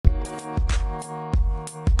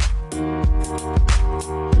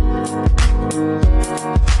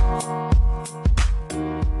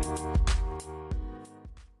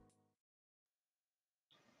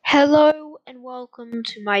Hello and welcome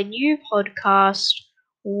to my new podcast,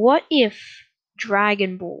 What If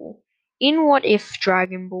Dragon Ball? In What If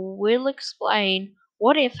Dragon Ball, we'll explain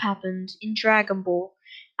what if happened in Dragon Ball.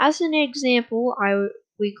 As an example,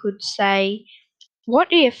 we could say, what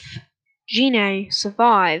if Gine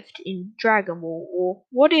survived in Dragon Ball? Or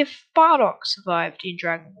what if Bardock survived in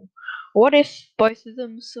Dragon Ball? What if both of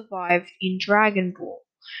them survived in Dragon Ball?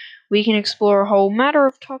 We can explore a whole matter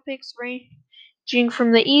of topics ranging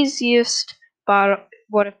from the easiest,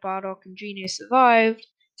 what if Bardock and Gino survived,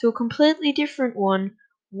 to a completely different one,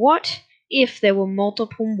 what if there were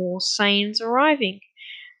multiple more Saiyans arriving?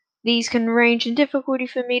 These can range in difficulty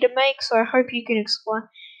for me to make, so I hope you can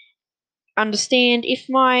understand if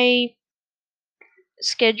my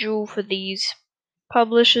schedule for these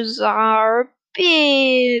publishers are a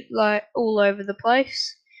bit like all over the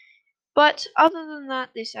place. But other than that,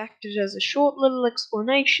 this acted as a short little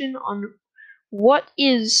explanation on what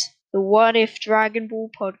is the What If Dragon Ball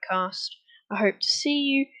podcast. I hope to see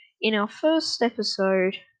you in our first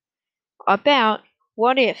episode about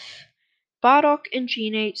what if Bardock and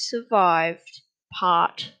Gene survived,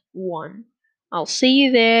 part 1. I'll see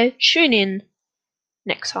you there. Tune in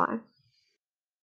next time.